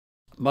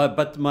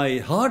But my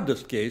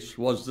hardest case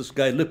was this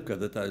guy Lipka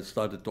that I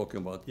started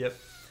talking about. Yep.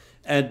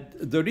 And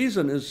the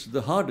reason is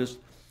the hardest,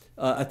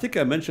 I think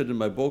I mentioned in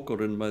my book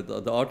or in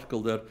the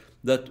article there,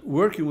 that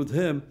working with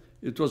him,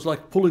 it was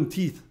like pulling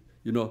teeth,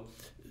 you know.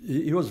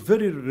 He was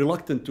very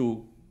reluctant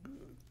to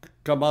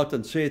come out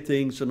and say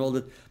things and all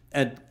that.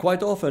 And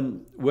quite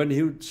often when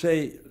he would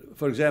say,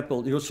 for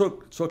example, he was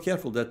so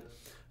careful that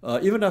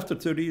even after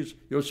 30 years,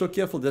 he was so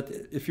careful that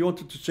if you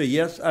wanted to say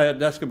yes,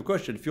 I'd ask him a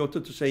question. If you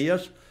wanted to say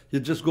yes,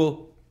 he'd just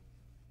go.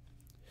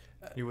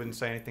 You wouldn't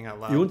say anything out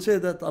loud? You wouldn't say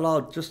that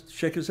aloud, just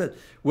shake his head.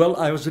 Well,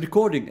 I was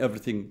recording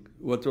everything,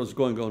 what was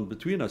going on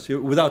between us,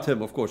 without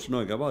him, of course,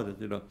 knowing about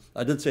it, you know.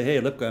 I didn't say, hey,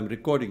 Lipka, I'm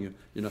recording you,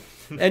 you know.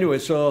 Anyway,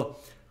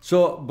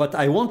 but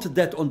I wanted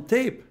that on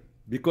tape,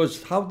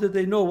 because how did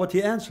they know what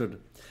he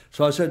answered?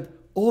 So I said,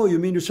 oh, you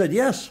mean you said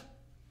yes?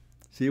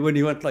 See, when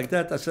he went like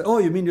that, I said, oh,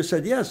 you mean you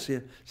said yes?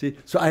 Yeah. See,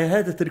 so I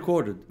had it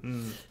recorded.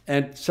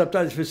 And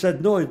sometimes if he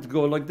said no, it'd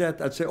go like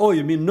that. I'd say, oh,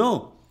 you mean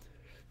no?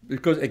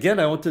 Because again,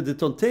 I wanted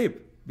it on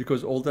tape,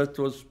 because all that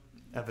was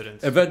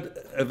evidence.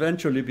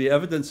 Eventually be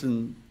evidence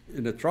in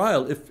a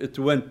trial if it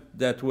went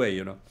that way,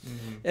 you know.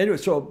 Anyway,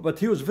 but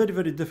he was very,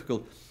 very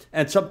difficult.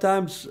 And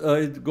sometimes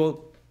it'd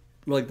go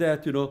like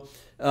that, you know.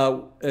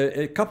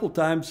 A couple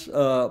times,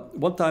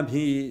 one time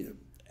he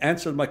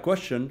answered my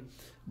question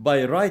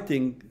by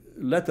writing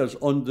letters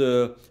on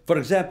for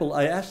example,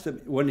 I asked him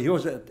when he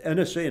was at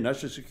NSA,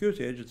 National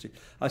Security Agency,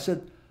 I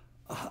said,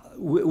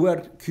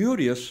 we're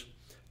curious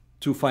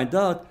to find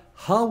out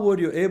how were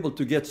you able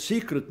to get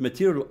secret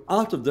material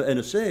out of the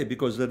NSA,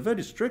 because they're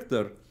very strict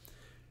there,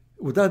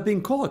 without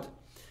being caught.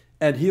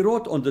 And he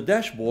wrote on the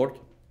dashboard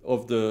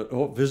of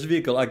his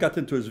vehicle. I got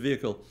into his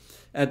vehicle,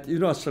 and you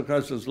know,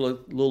 sometimes there's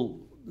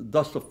little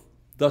dust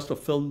of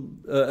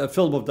film, a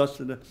film of dust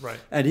in it. Right.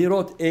 And he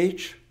wrote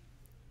H-A-T.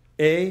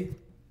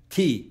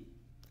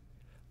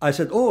 I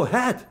said, oh,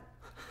 hat.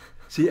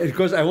 See,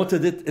 because I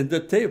wanted it in the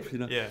tape, you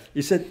know. Yeah.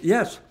 He said,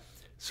 yes.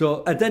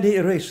 So, and then he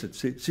erased it.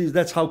 See,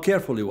 that's how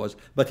careful he was.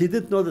 But he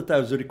didn't know that I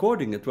was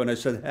recording it when I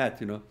said hat,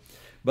 you know.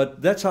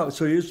 But that's how,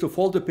 so he used to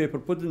fold the paper,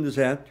 put it in his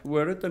hat,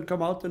 wear it, and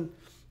come out, and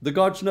the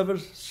guards never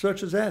search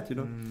his hat, you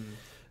know.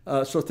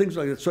 So things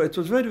like that. So it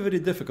was very, very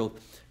difficult.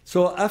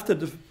 So after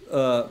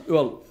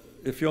well,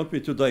 if you want me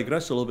to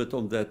digress a little bit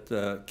on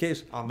that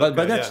case, but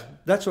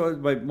that's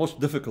my most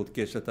difficult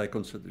case that I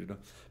consider, you know,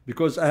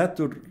 because I had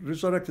to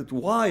resurrect it.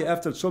 Why,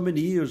 after so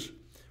many years,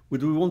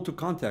 would we want to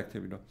contact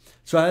him, you know?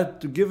 So I had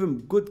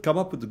to come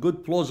up with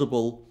good,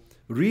 plausible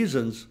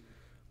reasons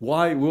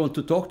why we want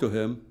to talk to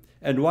him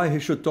and why he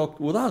should talk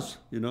with us,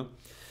 you know?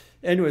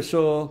 Anyway,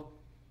 so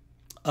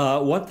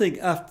one thing,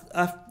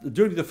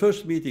 during the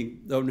first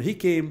meeting, when he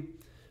came,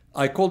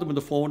 I called him on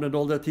the phone and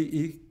all that.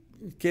 He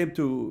came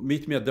to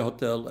meet me at the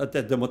hotel, at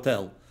the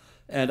motel.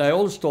 And I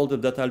always told him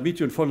that I'll meet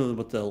you in front of the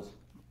motel.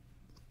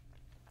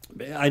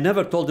 I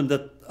never told him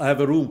that I have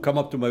a room, come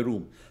up to my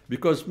room.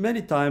 Because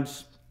many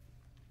times,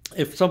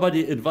 if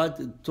somebody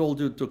told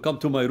you to come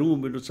to my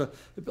room,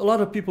 a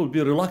lot of people would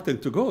be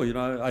reluctant to go. You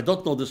know, I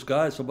don't know this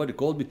guy. Somebody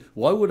called me.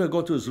 Why would I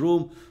go to his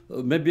room?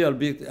 Maybe I'll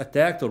be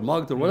attacked or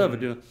mugged or whatever.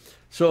 You know.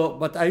 So,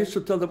 but I used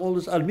to tell them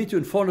always, I'll meet you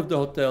in front of the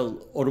hotel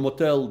or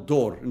motel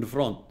door in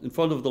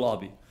front of the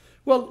lobby.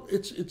 Well,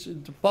 it's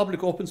in the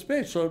public open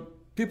space, so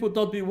people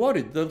don't be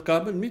worried. They'll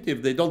come and meet you.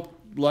 If they don't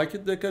like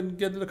it, they can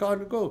get in the car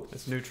and go.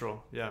 It's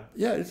neutral, yeah.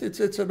 Yeah,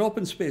 it's an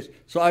open space.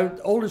 So I would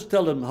always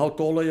tell them how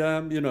tall I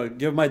am, you know,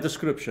 give my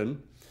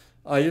description.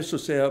 I used to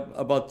say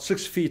about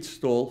 6 feet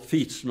tall,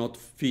 feet, not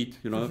feet,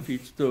 you know,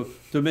 feet, to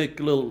make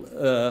a little,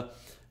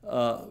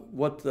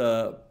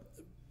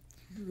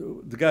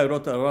 the guy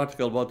wrote an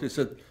article about it. He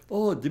said,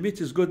 oh,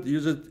 Dimitry is good,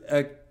 use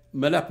it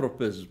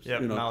malapropisms.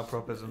 Yeah, you know.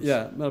 malapropisms.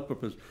 Yeah,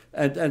 malapropisms.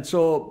 And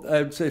so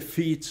I would say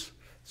feet,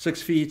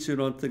 6 feet, you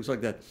know, and things like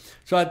that.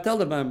 So I tell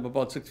them I'm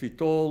about 6 feet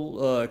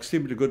tall,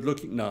 extremely good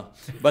looking now,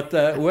 but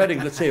wearing,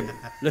 let's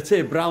say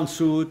a brown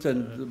suit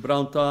and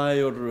brown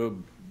tie or a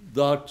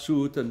dark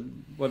suit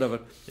and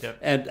whatever. Yep.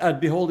 And I'd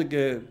be holding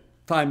a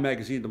Time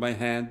magazine in my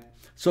hand.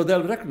 So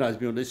they'll recognize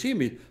me when they see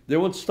me. They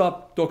won't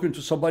stop talking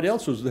to somebody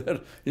else who's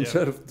there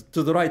instead of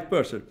to the right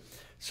person.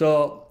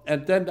 So,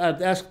 and then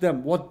I'd ask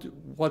them, what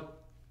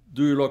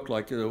do you look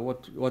like?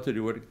 What are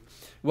you wearing?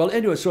 Well,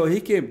 anyway, so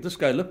he came, this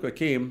guy Lipka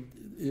came,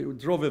 he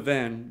drove a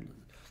van.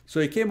 So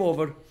he came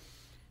over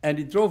and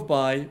he drove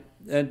by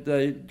and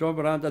he drove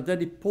around and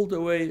then he pulled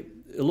away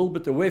a little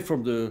bit away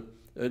from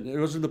it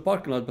was in the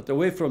parking lot, but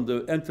away from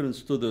the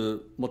entrance to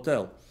the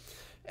motel.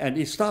 And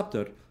he stopped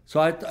there. So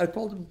I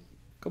told him,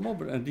 come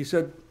over. And he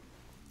said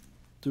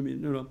to me, you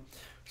know,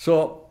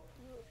 so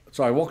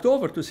I walked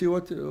over to see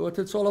what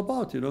it's all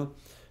about, you know.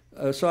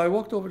 So I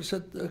walked over and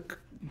said,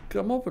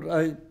 come over.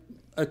 I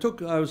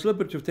was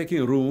liberty of taking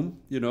a room,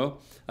 you know.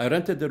 I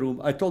rented the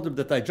room. I told him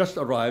that I just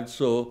arrived,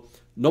 so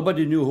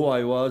nobody knew who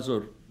I was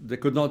or they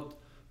could not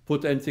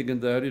put anything in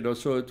there, you know,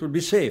 so it would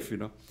be safe, you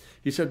know.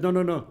 He said,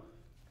 no,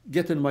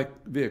 get in my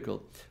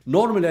vehicle.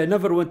 Normally, I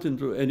never went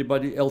into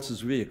anybody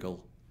else's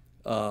vehicle.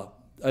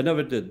 I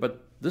never did,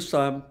 but this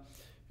time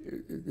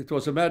it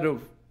was a matter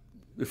of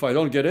if I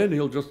don't get in,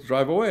 he'll just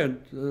drive away and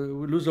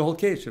we lose the whole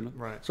case, you know.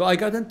 Right. So I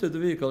got into the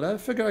vehicle. I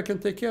figure I can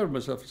take care of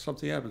myself if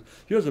something happens.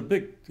 He was a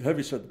big,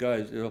 heavy-set guy,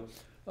 you know.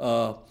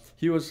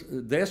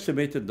 They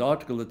estimated the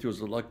article that he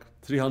was like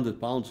 300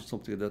 pounds or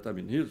something like that. I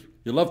mean,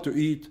 he loved to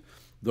eat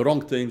the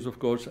wrong things, of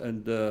course,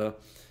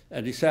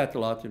 and he sat a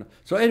lot, you know.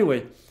 So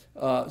anyway,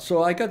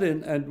 so I got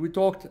in and we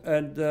talked,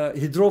 and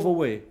he drove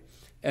away,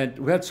 and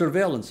we had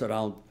surveillance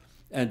around,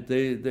 and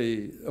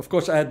they of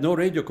course, I had no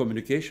radio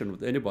communication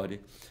with anybody,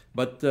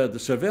 but the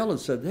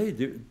surveillance said, hey,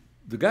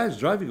 the guy's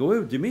driving away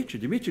with Dimitry.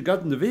 Dimitry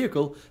got in the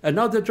vehicle, and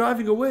now they're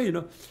driving away, you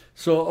know.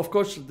 So of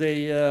course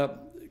they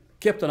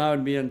kept an eye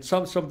on me, and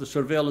some of the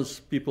surveillance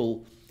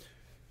people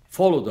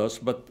followed us,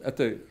 but at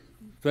a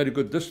very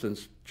good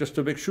distance, just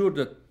to make sure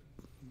that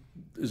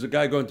is the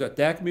guy going to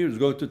attack me, or is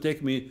going to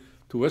take me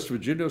to West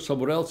Virginia or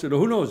somewhere else? You know,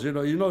 who knows? You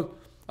know.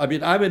 I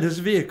mean, I'm in his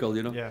vehicle,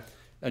 you know, Yeah.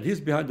 and he's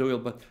behind the wheel.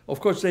 But of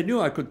course, they knew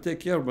I could take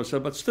care of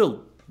myself. But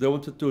still, they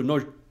wanted to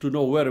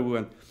know where we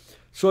went.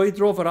 So he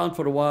drove around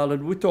for a while,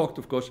 and we talked,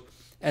 of course.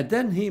 And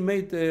then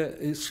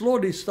he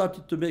slowly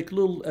started to make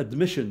little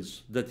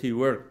admissions that he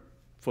worked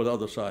for the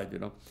other side, you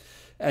know.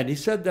 And he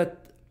said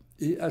that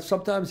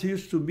sometimes he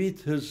used to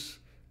meet his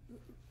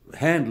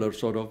handler,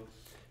 sort of,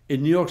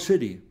 in New York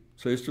City.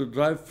 So he used to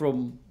drive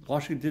from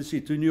Washington,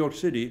 D.C. to New York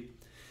City,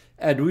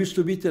 and we used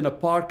to meet in a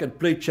park and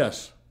play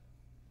chess.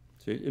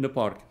 See, in a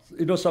park.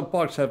 You know, some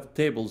parks have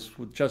tables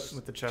with chess.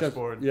 With the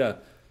chessboard. Yeah,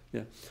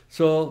 yeah.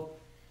 So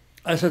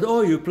I said,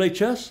 oh, you play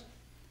chess?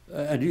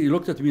 And he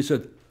looked at me and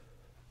said,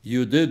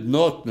 you did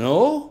not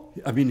know?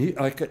 I mean,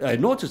 I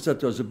noticed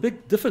that there was a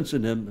big difference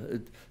in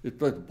him.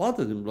 It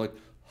bothered him, like,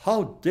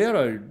 how dare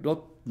I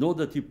not know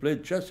that he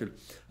played chess?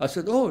 I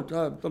said,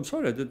 oh, I'm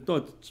sorry, I didn't know.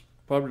 It's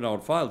probably in our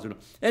files, you know.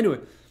 Anyway,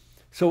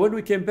 so when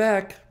we came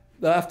back,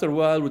 after a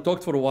while, we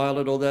talked for a while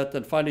and all that,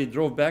 and finally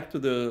drove back to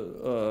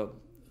the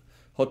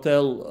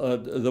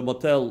the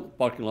motel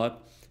parking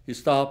lot. He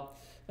stopped,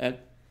 and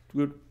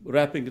we were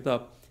wrapping it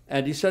up.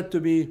 And he said to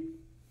me,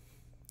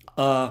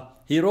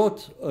 he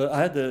wrote, I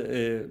had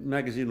a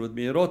magazine with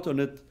me, he wrote on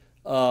it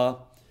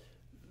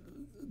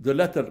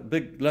the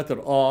big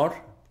letter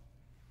R,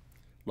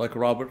 like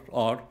Robert,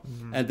 R,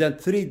 and then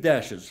 3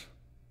 dashes.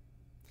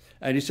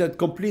 And he said,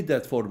 complete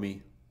that for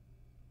me.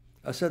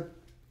 I said,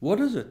 what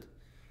is it?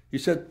 He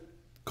said,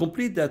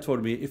 complete that for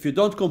me. If you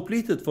don't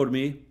complete it for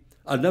me,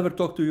 I'll never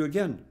talk to you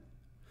again.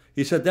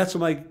 He said, that's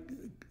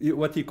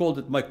what he called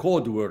it, my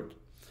code word.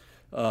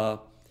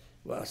 Well,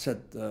 I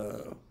said,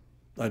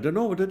 I don't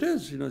know what it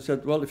is. You know, he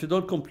said, well, if you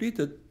don't complete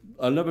it,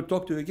 I'll never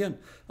talk to you again.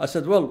 I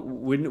said, well,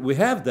 we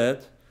have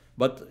that,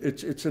 but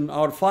it's in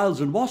our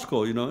files in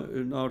Moscow, you know,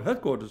 in our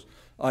headquarters.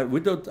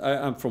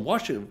 I'm from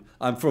Washington.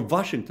 I'm from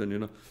Washington, you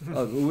know.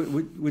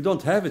 We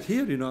don't have it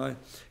here, you know.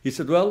 He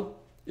said, well,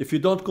 if you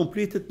don't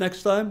complete it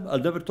next time, I'll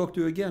never talk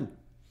to you again.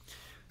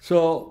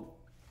 So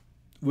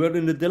we're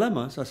in a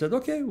dilemma. So I said,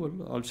 okay, well,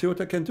 I'll see what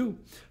I can do.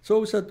 So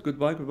we said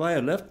goodbye. I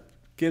left,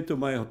 came to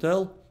my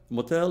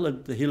motel,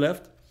 and he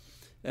left.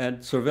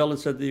 And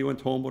surveillance said he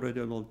went home already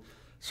and all.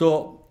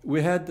 So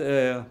we had,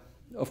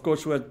 of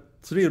course, we had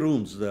 3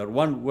 rooms there.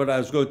 One where I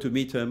was going to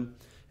meet him,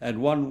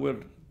 and one where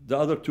the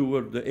other 2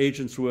 were the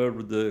agents were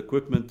with the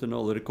equipment and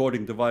all the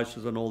recording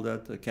devices and all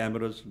that, the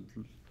cameras,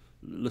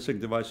 listening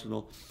devices and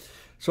all.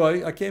 So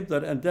I came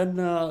there, and then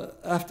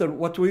after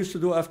what we used to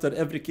do after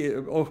every case,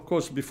 of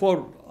course,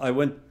 before I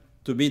went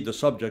to meet the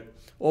subject,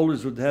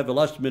 always would have a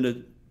last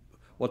minute,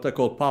 what I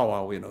call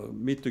powwow, you know,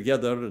 meet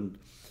together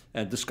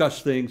and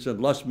discuss things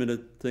and last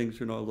minute things,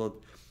 you know,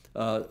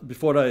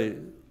 before I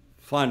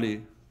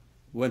finally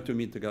went to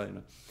meet the guy, you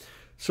know.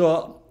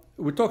 So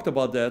we talked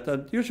about that,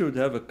 and usually we'd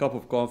have a cup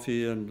of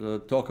coffee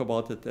and talk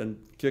about it and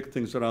kick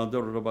things around.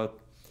 There were about,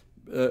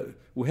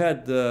 we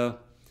had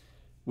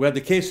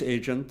the case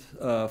agent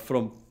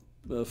from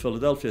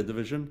Philadelphia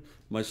division,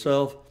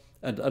 myself,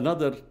 and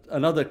another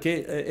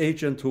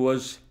agent who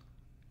was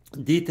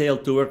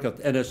detailed to work at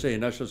NSA,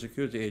 National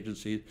Security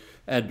Agency,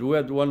 and we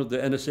had one of the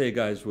NSA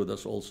guys with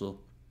us also,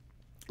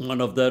 one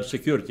of their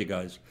security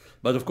guys.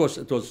 But of course,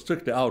 it was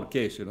strictly our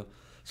case, you know.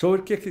 So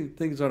we're kicking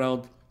things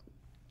around,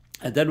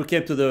 and then we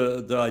came to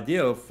the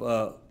idea of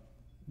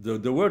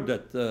the word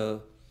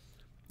that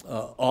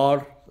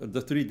R,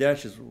 the 3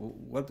 dashes.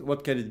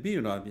 What can it be?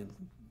 You know, I mean,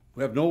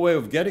 we have no way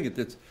of getting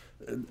it.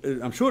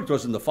 I'm sure it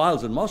was in the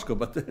files in Moscow,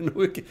 but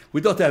we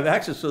don't have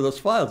access to those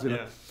files, you know.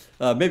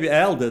 Yeah. Maybe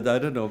Al did, I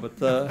don't know, but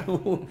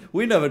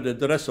we never did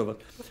the rest of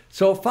it.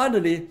 So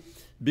finally,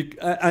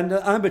 and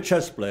I'm a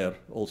chess player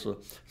also.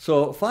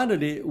 So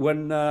finally,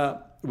 when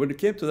it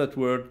came to that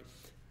word,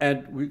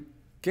 and we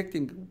kicked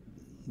in,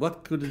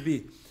 what could it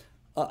be?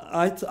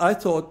 I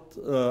thought,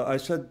 I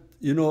said,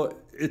 you know,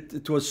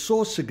 it was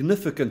so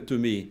significant to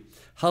me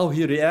how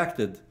he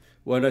reacted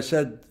when I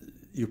said,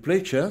 you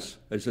play chess?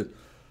 I said,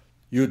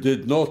 you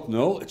did not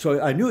know?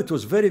 So I knew it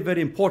was very,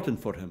 very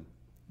important for him,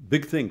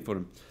 big thing for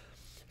him.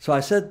 So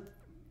I said,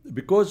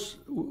 because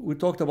we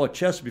talked about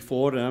chess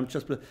before, and I'm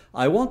chess player,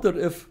 I wonder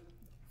if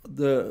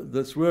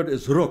this word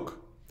is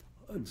rook.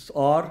 It's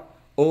R-O-O-K.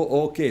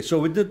 okay. So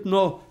we didn't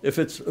know if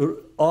it's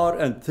R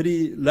and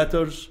 3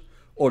 letters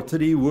or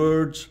 3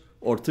 words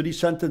or 3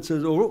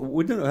 sentences, or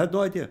we didn't, had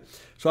no idea.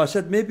 So I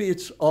said, maybe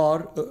it's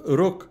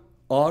rook,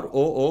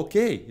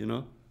 R-O-O-K, you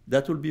know.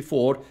 That will be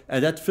 4,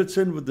 and that fits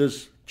in with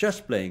this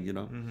chess playing, you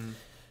know.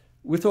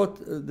 We thought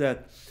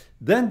that.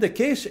 Then the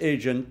case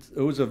agent,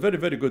 who was a very,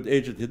 very good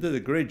agent, he did a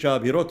great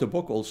job. He wrote a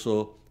book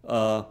also.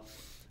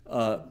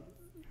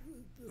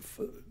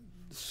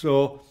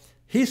 So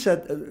he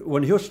said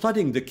when he was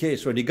studying the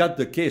case, when he got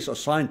the case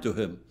assigned to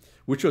him,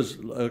 which was,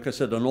 like I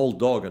said, an old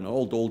dog, an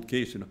old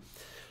case, you know,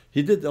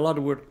 he did a lot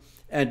of work.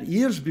 And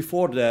years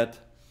before that,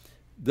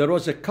 there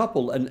was a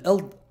couple, an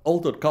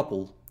older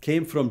couple,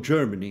 came from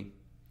Germany,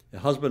 a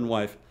husband and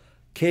wife,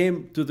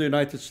 came to the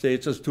United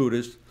States as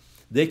tourists.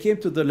 They came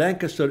to the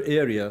Lancaster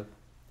area,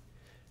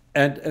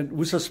 and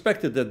we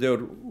suspected that they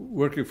were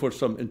working for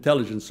some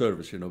intelligence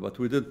service, you know, but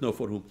we didn't know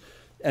for whom.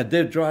 And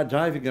they're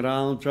driving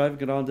around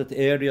that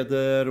area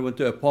there, went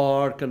to a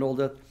park and all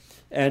that.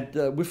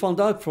 And we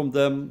found out from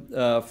them,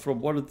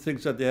 from one of the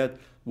things that they had,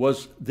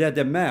 was they had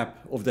a map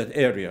of that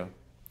area.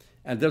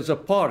 And there's a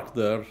park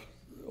there,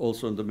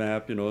 also on the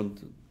map, you know, in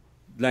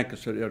the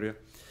Lancaster area.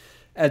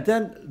 And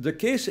then the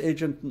case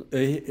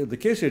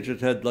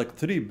agent had like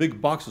 3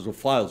 big boxes of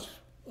files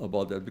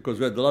about that, because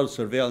we had a lot of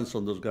surveillance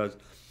on those guys.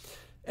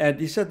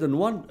 And he said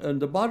on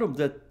the bottom of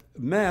that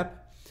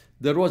map,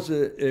 there was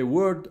a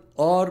word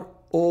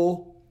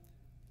R-O-E,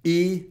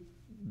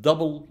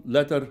 double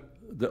letter,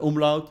 the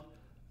umlaut,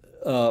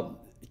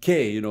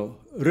 K, you know,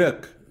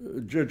 Rök,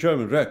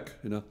 German Rök,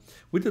 you know.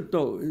 We didn't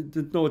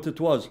know what it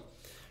was.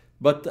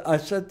 But I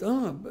said,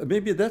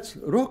 maybe that's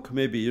Rook,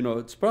 maybe, you know,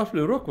 it's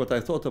probably Rook, what I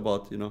thought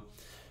about, you know.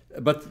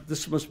 But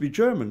this must be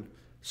German.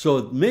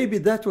 So maybe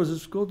that was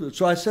his code.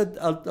 So I said,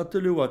 I'll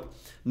tell you what,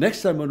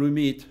 next time when we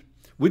meet,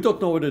 we don't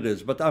know what it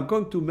is, but I'm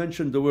going to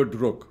mention the word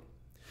Rook.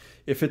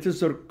 If it is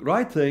the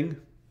right thing,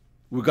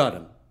 we got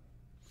him.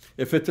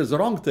 If it is the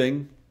wrong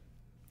thing,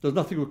 there's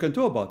nothing we can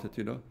do about it,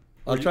 you know.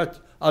 I'll try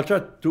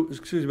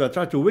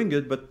to wing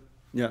it, but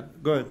yeah,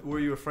 go ahead. Were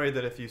you afraid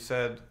that if you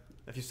said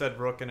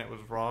Rook and it was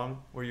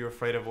wrong, were you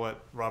afraid of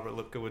what Robert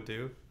Lipka would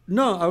do?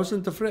 No, I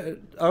wasn't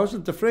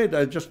afraid.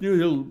 I just knew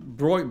he'll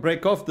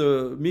break off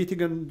the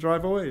meeting and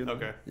drive away. You know?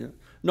 Okay. Yeah.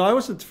 No, I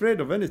wasn't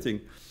afraid of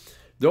anything.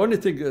 The only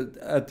thing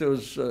that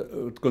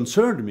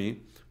concerned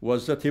me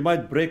was that he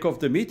might break off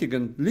the meeting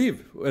and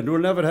leave, and we'll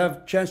never have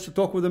a chance to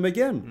talk with him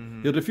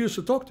again. He refused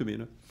to talk to me. You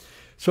know?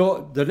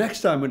 So the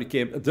next time when he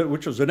came,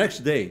 which was the next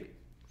day,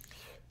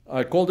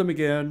 I called him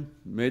again,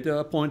 made an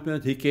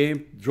appointment. He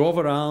came, drove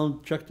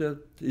around, checked it.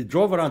 He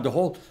drove around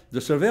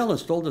the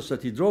surveillance told us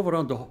that he drove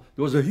around there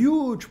was a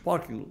huge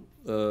parking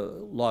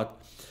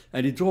lot,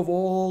 and he drove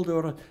all the way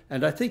around.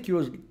 And I think he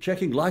was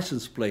checking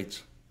license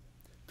plates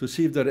to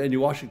see if there are any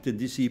Washington,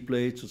 D.C.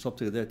 plates or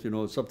something like that, you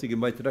know, something he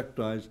might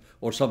recognize,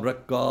 or some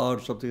wrecked car or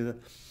something like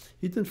that.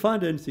 He didn't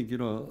find anything, you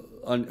know,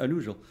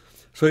 unusual.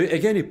 So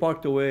again, he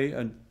parked away,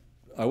 and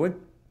I went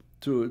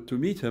to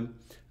meet him,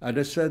 and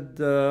I said,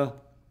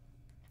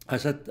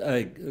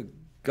 I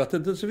got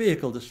into this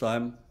vehicle this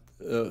time,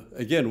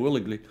 again,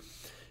 willingly.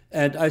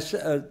 And I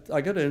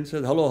got in and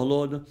said, hello,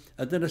 hello.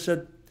 And then I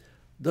said,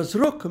 does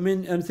Rook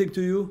mean anything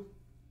to you?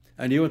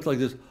 And he went like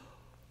this,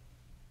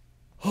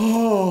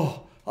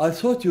 oh, I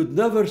thought you'd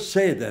never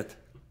say that.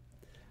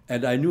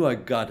 And I knew I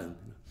got him.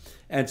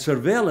 And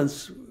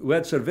surveillance, we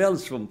had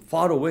surveillance from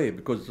far away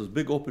because it was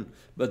big open,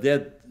 but they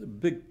had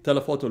big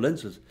telephoto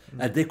lenses.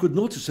 And they could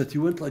notice that he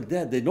went like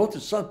that. They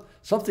noticed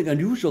something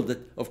unusual that,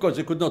 of course,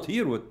 they could not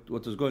hear what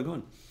was going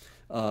on.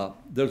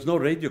 There's no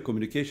radio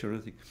communication or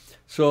anything.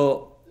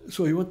 So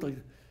he went like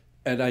that.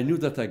 And I knew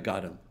that I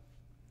got him.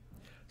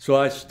 So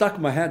I stuck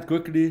my hand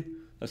quickly.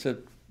 I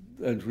said,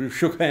 and we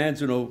shook hands,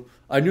 you know.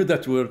 I knew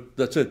that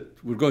that's it.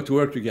 We're going to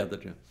work together.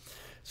 Yeah.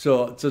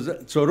 So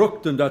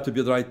Rook turned out to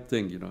be the right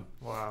thing, you know.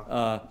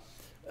 Wow.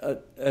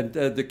 And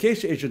the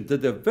case agent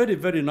did a very,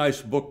 very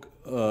nice book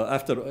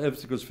after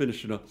everything was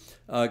finished, you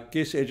know.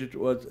 Case agent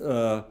was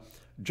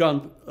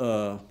John.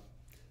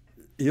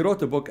 He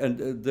wrote a book,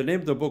 and the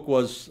name of the book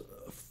was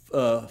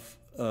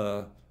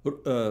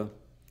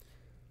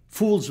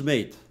Fool's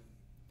Mate.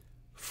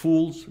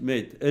 Fool's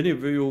Mate. Any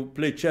of you who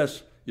play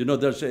chess, you know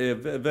there's a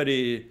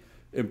very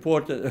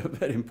important,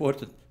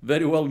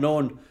 very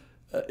well-known.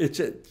 It's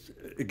a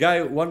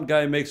guy. One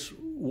guy makes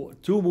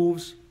 2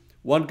 moves.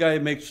 One guy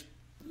makes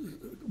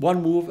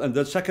 1 move, and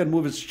the second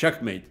move is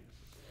checkmate.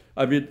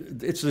 I mean,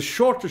 it's the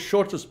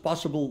shortest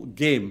possible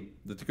game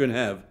that you can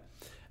have,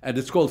 and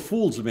it's called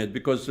Fool's Mate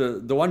because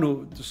the one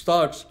who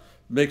starts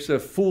makes a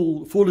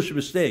foolish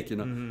mistake, you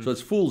know. So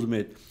it's Fool's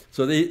Mate.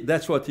 So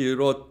that's what he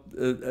wrote.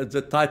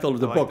 The title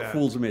of the book,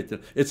 Fool's Mate.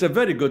 It's a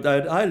very good.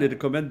 I highly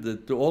recommend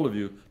it to all of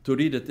you to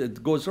read it.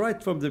 It goes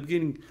right from the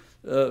beginning.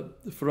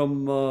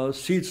 From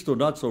seeds to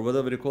nuts, or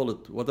whatever you call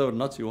it, whatever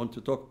nuts you want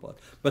to talk about.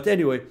 But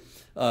anyway,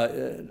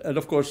 and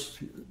of course,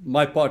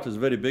 my part is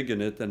very big in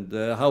it, and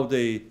how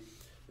they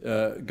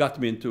got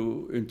me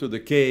into the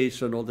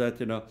case and all that,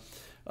 you know.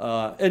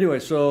 Anyway,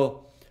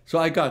 so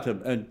I got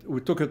him, and we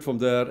took it from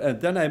there.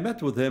 And then I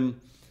met with him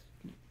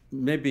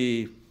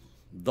maybe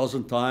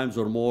dozen times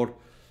or more,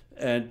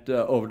 and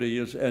over the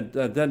years, and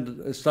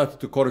then started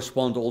to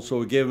correspond also.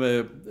 We gave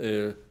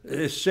him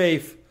a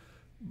safe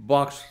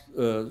box,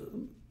 mail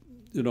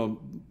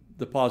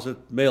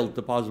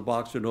deposit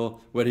box,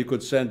 where he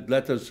could send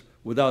letters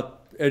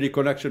without any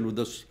connection with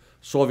the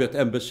Soviet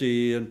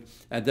embassy, and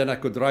then I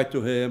could write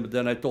to him.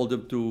 Then I told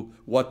him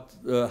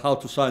how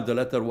to sign the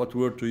letter, what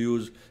word to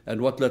use,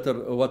 and what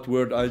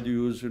word I'd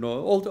use,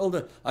 all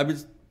the. I mean,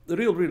 the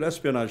real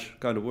espionage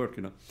kind of work,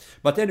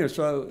 But anyway,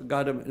 so I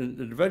got him,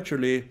 and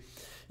eventually,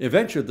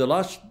 the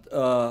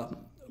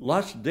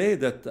last day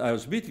that I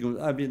was meeting him,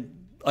 I mean,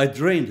 I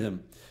drained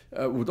him.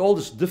 With all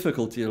this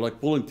difficulty,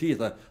 like pulling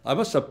teeth, I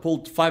must have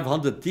pulled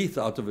 500 teeth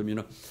out of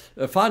him,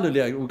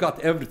 Finally, we got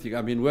everything.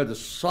 I mean, we had a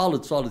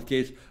solid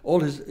case.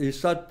 All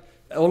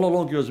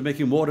along he was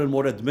making more and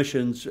more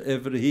admissions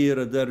every here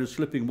and there,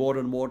 slipping more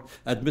and more,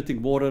 admitting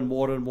more and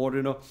more,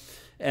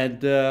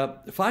 And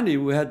finally,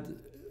 we had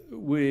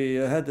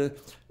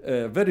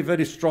a very,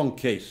 very strong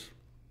case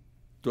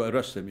to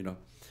arrest him,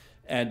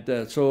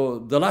 And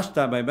so the last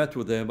time I met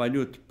with him, I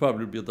knew it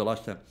probably would be the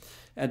last time.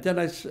 And then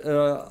I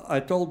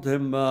told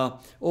him,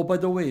 oh, by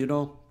the way,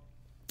 do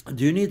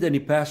you need any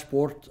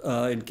passport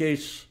in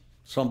case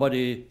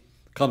somebody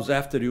comes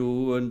after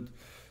you and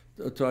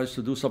tries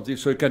to do something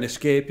so you can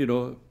escape,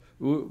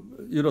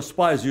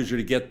 Spies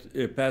usually get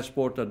a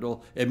passport and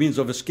all, a means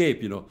of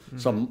escape,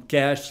 some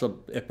cash,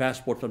 a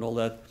passport and all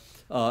that.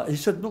 He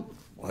said, no,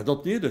 I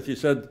don't need it. He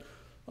said,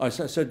 I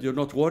said, you're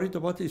not worried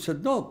about it? He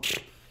said, no.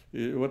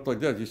 He went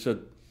like that. He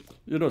said,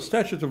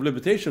 statute of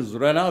limitations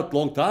ran out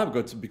long time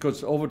ago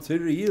because over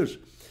 30 years.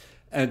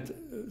 And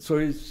so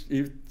he's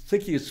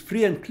thinking it's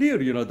free and clear,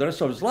 the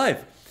rest of his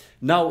life.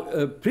 Now,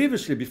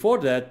 previously, before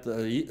that,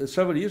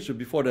 several years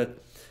before that,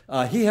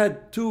 he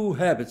had two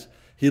habits.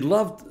 He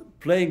loved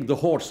playing the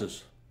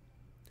horses,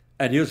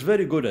 and he was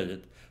very good at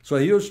it. So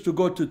he used to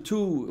go to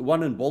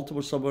one in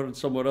Baltimore somewhere and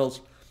somewhere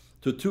else,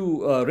 to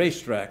two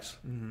racetracks,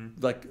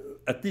 like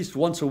at least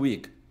once a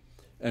week,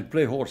 and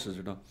play horses,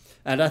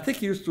 And I think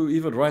he used to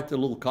even write a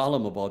little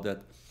column about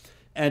that.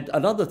 And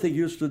another thing he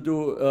used to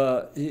do,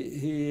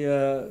 he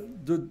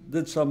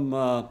did some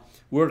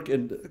work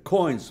in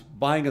coins,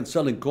 buying and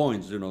selling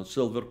coins,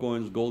 silver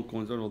coins, gold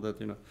coins, and all that,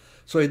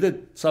 So he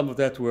did some of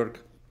that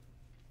work,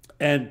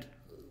 and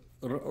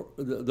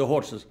the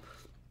horses.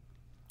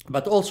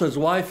 But also his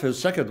wife, his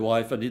second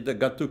wife, and he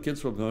got two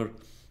kids from her,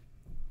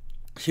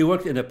 she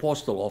worked in a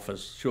postal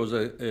office. She was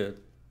a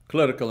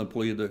clerical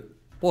employee in the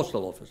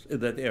postal office in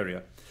that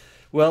area.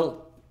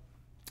 Well,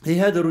 he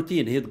had a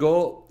routine. He'd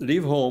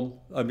leave home.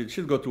 I mean,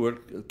 she'd go to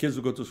work, kids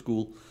would go to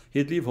school.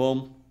 He'd leave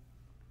home,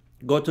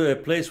 go to a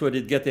place where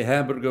he'd get a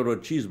hamburger or a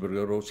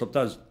cheeseburger, or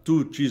sometimes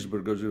two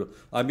cheeseburgers.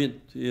 I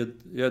mean, he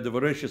had a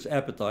voracious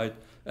appetite.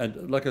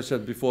 And like I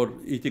said before,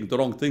 eating the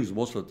wrong things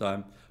most of the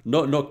time.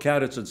 No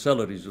carrots and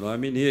celeries, I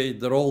mean, he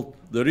ate the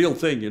real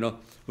thing,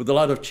 with a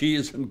lot of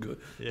cheese.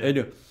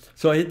 Anyway,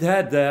 so he'd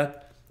had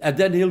that, and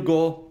then he'll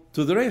go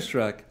to the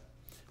racetrack,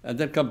 and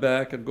then come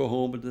back and go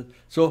home. And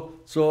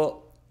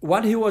so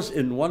when he was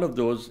in one of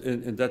those,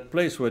 in that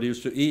place where he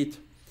used to eat,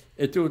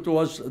 there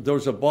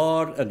was a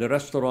bar and a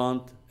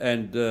restaurant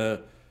and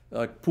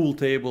like pool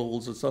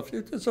tables and stuff.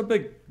 It's a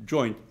big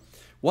joint.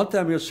 One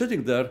time he was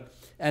sitting there,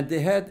 and they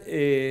had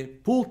a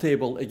pool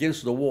table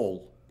against the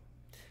wall.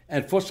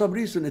 And for some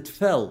reason it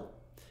fell,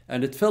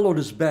 and it fell on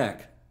his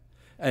back,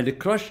 and it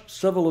crushed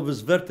several of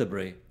his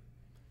vertebrae.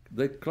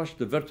 They crushed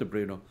the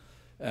vertebrae,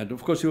 And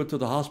of course he went to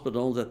the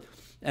hospital and all that.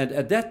 And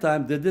at that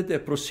time they did a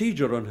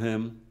procedure on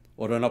him,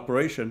 or an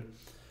operation,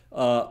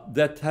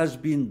 that has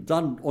been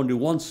done only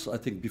once, I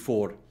think,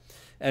 before.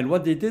 And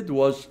what they did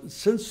was,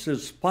 since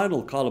his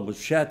spinal column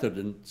was shattered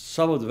in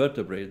some of the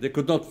vertebrae, they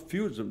could not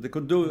fuse them. They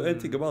couldn't do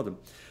anything about them.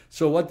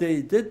 So what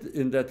they did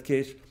in that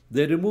case,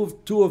 they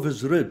removed two of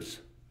his ribs.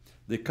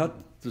 They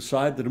cut the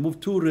side, they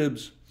removed two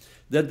ribs,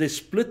 then they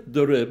split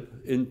the rib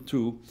in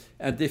two,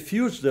 and they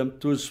fused them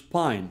to his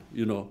spine,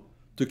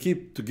 to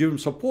give him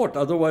support.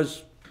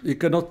 Otherwise, he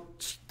cannot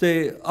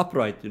stay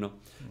upright,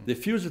 They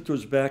fused it to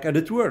his back, and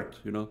it worked,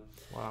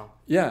 Wow.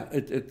 Yeah,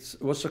 it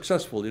was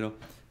successful,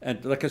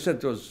 And like I said,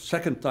 it was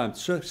second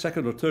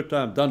or third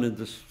time done in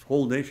this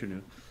whole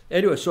nation.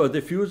 Anyway, so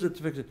they fused it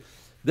to fix it.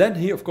 Then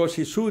he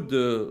sued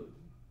the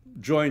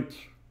joint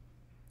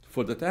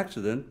for that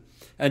accident,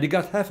 and he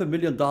got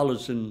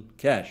 $500,000 in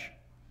cash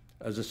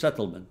as a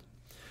settlement.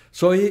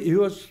 So he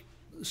was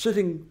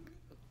sitting,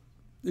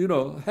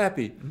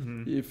 happy.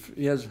 If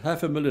he has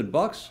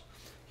 $500,000,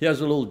 he has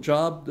a little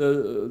job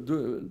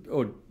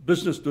or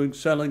business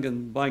selling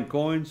and buying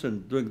coins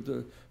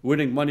and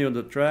winning money on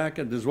the track,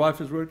 and his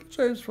wife is working.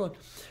 So it's fun.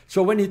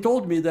 So when he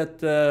told me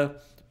that,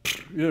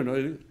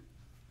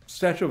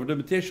 statute of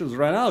limitations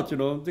ran out,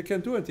 they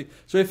can't do anything.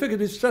 So he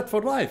figured he's set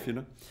for life,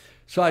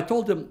 So I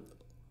told him,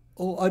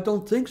 oh, I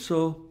don't think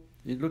so.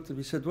 He looked at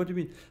me and said, what do you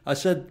mean? I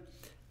said,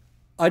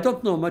 I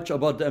don't know much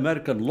about the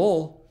American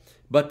law,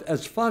 but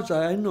as far as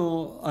I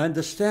know, I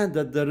understand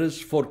that there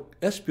is, for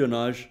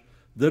espionage,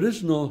 there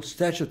is no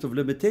statute of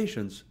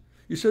limitations.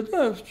 He said,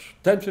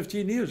 10,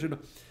 15 years,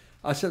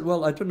 I said,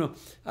 well, I don't know.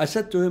 I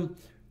said to him,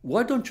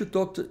 why don't you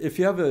talk to, if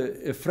you have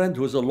a friend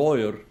who's a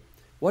lawyer,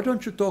 why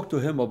don't you talk to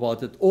him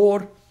about it?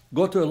 Or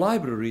go to a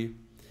library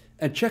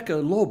and check a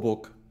law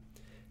book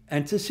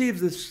and to see if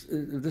this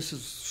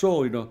is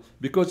so, you know,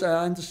 because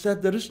I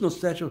understand there is no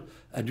statute,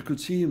 and you could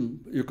see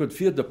him, you could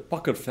feel the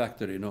pucker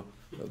factor, you know,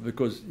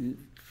 because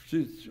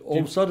all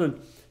of a sudden...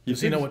 Does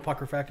he know what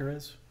pucker factor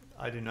is?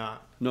 I do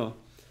not. No.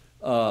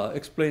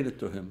 Explain it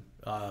to him.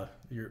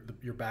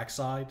 Your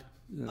backside.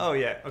 Oh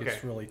yeah, okay.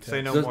 It's really tense.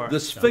 Say no more. The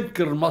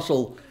sphincter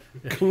muscle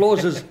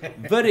closes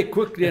very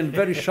quickly and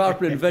very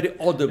sharply and very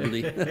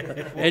audibly.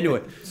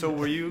 Anyway. So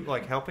were you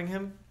like helping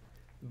him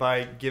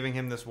by giving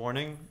him this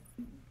warning?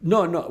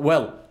 No.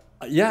 Well,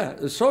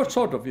 yeah, sort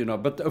of, you know.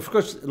 But of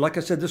course, like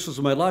I said, this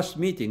was my last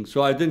meeting,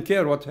 so I didn't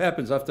care what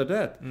happens after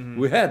that. Mm-hmm.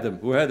 We had them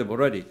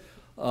already.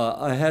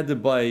 I had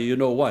them by you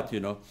know what, you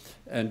know,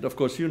 and of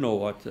course you know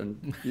what,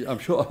 and I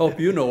hope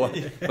you know what.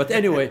 But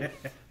anyway,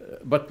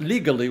 but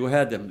legally we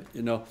had them,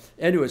 you know.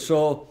 Anyway,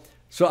 so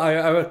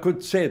I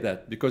could say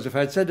that, because if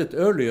I had said it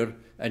earlier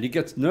and he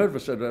gets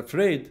nervous and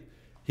afraid,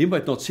 he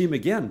might not see him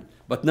again.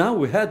 But now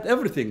we had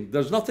everything.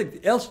 There's nothing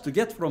else to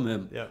get from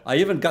him. Yeah. I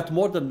even got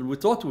more than we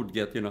thought we'd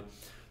get, you know.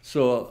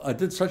 So I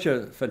did such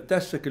a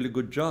fantastically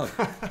good job.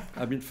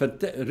 I mean,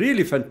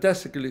 really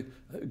fantastically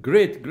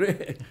great.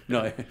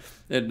 No,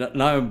 and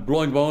now I'm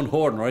blowing my own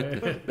horn,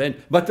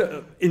 right?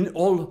 But in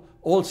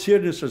all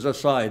seriousness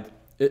aside,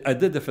 I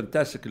did a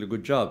fantastically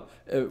good job.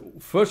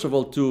 First of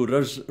all, to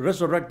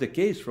resurrect the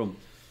case from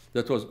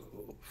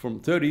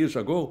 30 years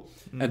ago,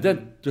 mm-hmm. and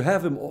then to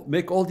have him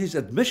make all these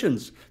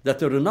admissions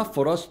that are enough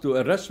for us to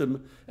arrest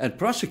him and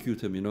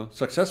prosecute him, you know,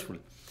 successfully.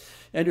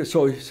 Anyway,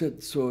 so he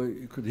said, so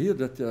you could hear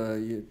that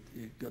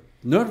he got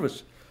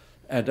nervous.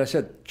 And I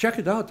said, check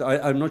it out.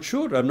 I'm not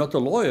sure. I'm not a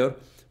lawyer.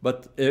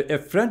 But a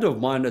friend of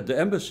mine at the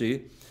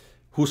embassy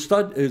who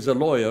is a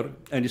lawyer,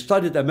 and he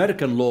studied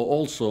American law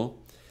also.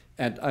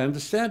 And I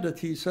understand that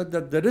he said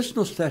that there is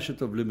no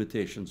statute of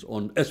limitations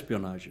on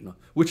espionage, you know,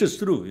 which is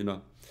true, you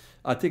know.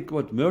 I think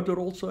murder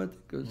also, I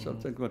think, mm-hmm.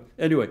 something.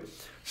 Anyway,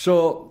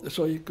 so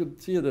you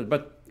could see that.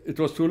 But it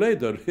was too late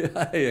there.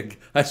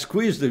 I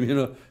squeezed him, you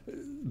know,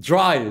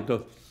 dry. You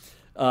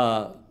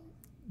know.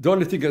 The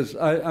only thing is,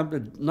 I'm a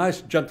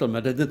nice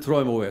gentleman. I didn't throw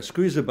him away. I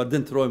squeezed him, but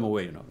didn't throw him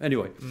away, you know.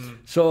 Anyway,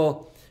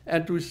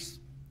 and we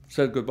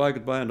said goodbye,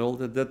 and all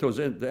that. That was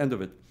the end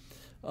of it.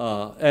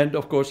 And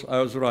of course, I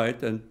was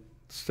right, and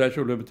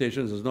statute of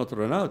limitations has not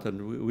run out,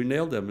 and we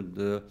nailed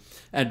them.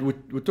 And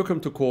we took him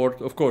to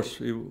court. Of course,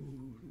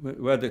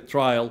 we had a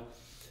trial,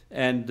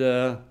 and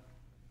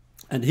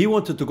he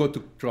wanted to go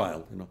to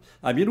trial. You know,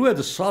 I mean, we had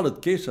a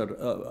solid case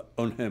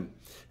on him,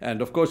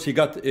 and of course, he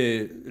got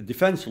a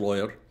defense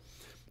lawyer.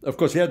 Of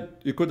course,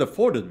 he could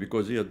afford it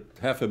because he had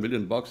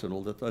 $500,000 and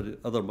all that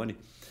other money.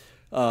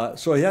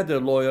 So he had a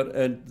lawyer,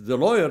 and the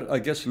lawyer, I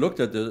guess, looked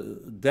at the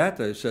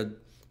data.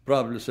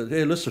 Probably said,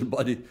 "Hey, listen,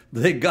 buddy,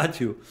 they got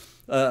you.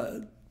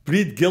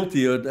 Plead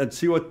guilty and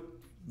see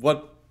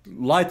what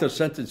lighter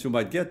sentence you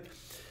might get."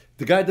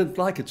 The guy didn't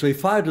like it, so he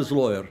fired his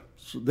lawyer.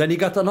 So then he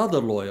got another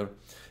lawyer,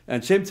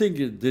 and same thing.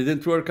 It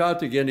didn't work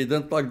out again. He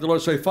didn't like the lawyer,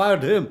 so he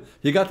fired him.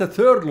 He got a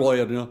third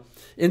lawyer. You know.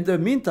 In the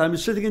meantime,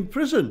 he's sitting in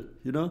prison.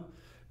 You know.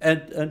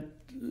 And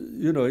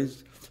you know,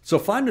 so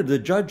finally the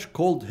judge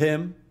called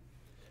him,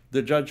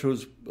 the judge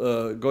who's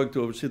going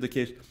to oversee the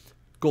case,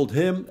 called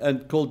him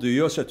and called the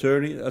U.S.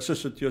 attorney,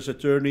 assistant U.S.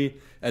 attorney,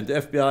 and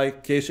the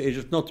FBI case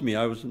agent. Not me.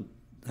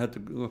 Had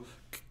to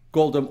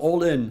call them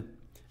all in,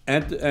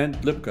 and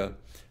Lipka,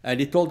 and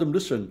he told them,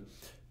 listen,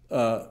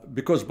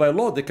 because by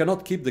law they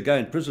cannot keep the guy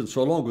in prison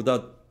so long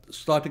without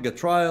starting a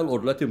trial or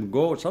let him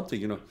go or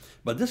something, you know.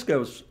 But this guy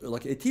was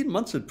like 18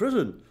 months in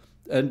prison,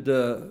 and.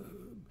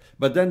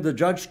 But then the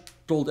judge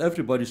told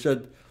everybody,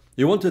 said,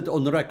 he wanted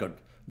on the record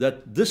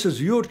that this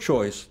is your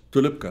choice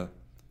to Lipka,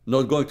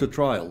 not going to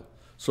trial.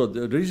 So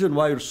the reason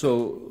why you're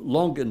so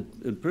long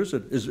in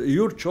prison is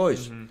your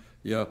choice,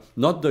 yeah,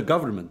 not the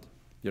government,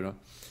 you know.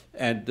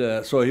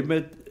 And so he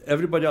made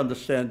everybody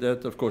understand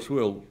that, of course,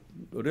 we'll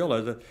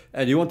realize that.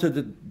 And he wanted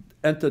it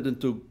entered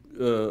into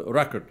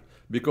record,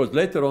 because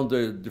later on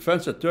the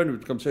defense attorney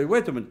would come say,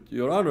 wait a minute,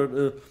 Your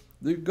Honor,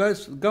 the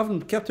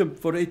government kept him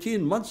for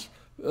 18 months.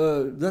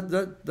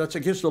 That's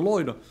against the law,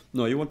 you know.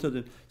 No, he wanted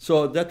it.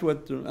 So that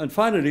went, and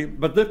finally,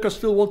 but Lipka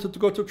still wanted to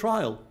go to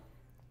trial.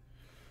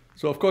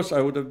 So of course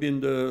I would have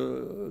been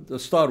the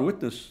star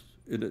witness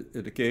in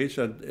the case.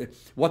 And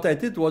what I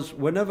did was,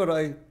 whenever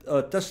I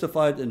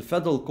testified in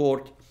federal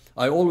court,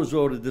 I always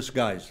wore a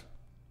disguise,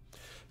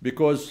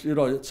 because you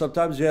know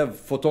sometimes you have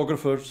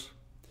photographers.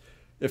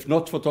 If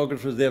not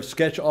photographers, they have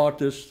sketch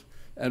artists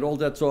and all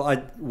that. So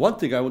one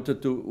thing I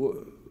wanted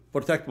to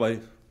protect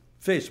my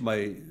face,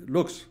 my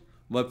looks.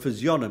 My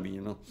physiognomy, you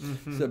know.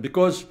 So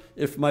because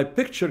if my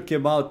picture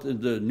came out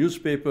in the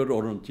newspaper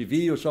or on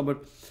TV or somewhere,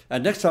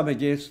 and next time I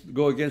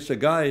go against a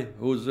guy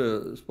who's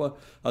a spy,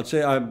 I'd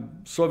say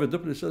I'm Soviet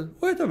diplomat. He says,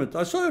 wait a minute,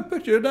 I saw your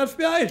picture, you're an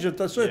FBI agent.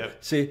 I saw it.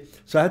 See,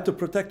 so I had to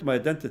protect my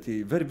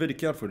identity very, very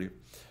carefully.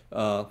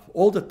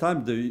 All the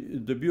time,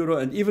 the Bureau,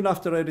 and even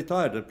after I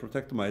retired, I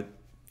protected my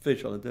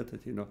facial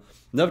identity, you know.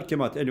 Never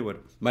came out anywhere.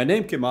 My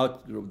name came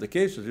out of the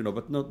cases, you know,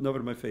 but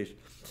never my face.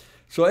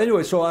 So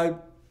anyway, so I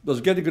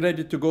was getting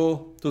ready to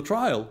go to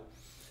trial.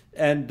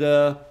 And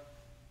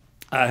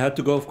I had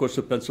to go, of course,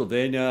 to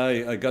Pennsylvania.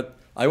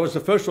 I was the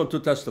first one to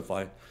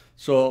testify.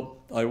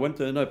 So I went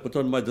in, I put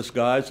on my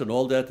disguise and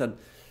all that, and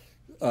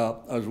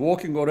I was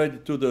walking already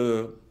to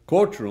the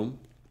courtroom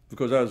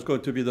because I was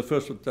going to be the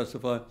first one to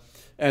testify.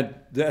 And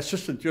the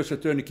assistant U.S.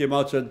 attorney came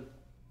out and said,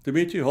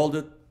 Dimitry, hold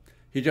it.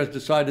 He just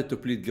decided to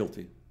plead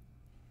guilty.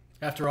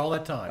 After all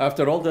that time?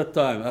 After all that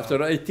time.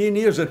 After 18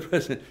 years in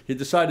prison, he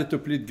decided to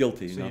plead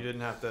guilty. So you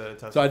didn't have to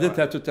testify? So I didn't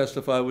have to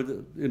testify. We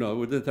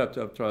didn't have to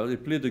have trial. He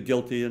pleaded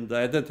guilty, and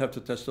I didn't have to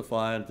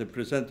testify and to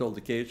present all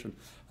the case. And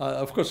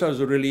of course, I was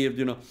relieved,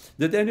 you know.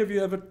 Did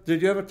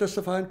you ever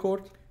testify in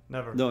court?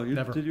 Never. No,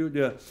 Never. Did you?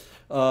 Yeah.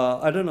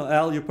 I don't know,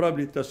 Al, you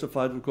probably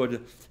testified in court.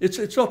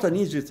 It's not an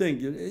easy thing.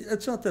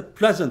 It's not a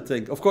pleasant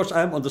thing. Of course,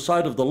 I'm on the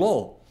side of the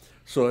law.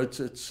 So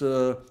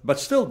but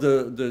still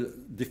the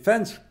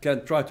defense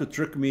can try to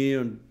trick me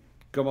and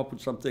come up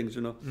with some things,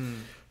 you know.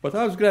 But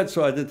I was glad,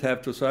 so I didn't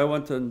have to. So I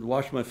went and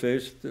washed my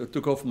face,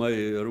 took off my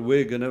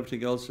wig and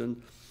everything else,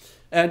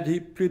 and he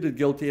pleaded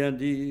guilty,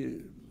 and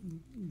he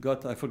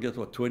got, I forget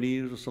what, 20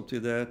 years or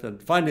something like that.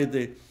 And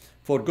finally,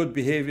 for good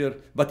behavior.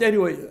 But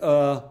anyway,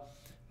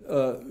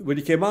 when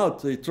he came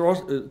out, he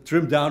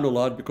trimmed down a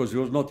lot because he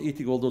was not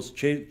eating all those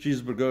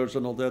cheeseburgers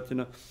and all that, you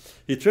know.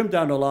 He trimmed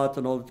down a lot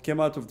and all. Came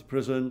out of the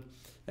prison,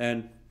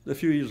 and a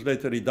few years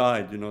later he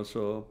died, you know.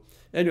 So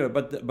anyway,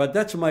 but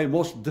that's my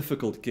most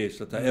difficult case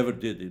that I ever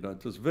did, you know.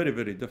 It was very,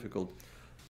 very difficult.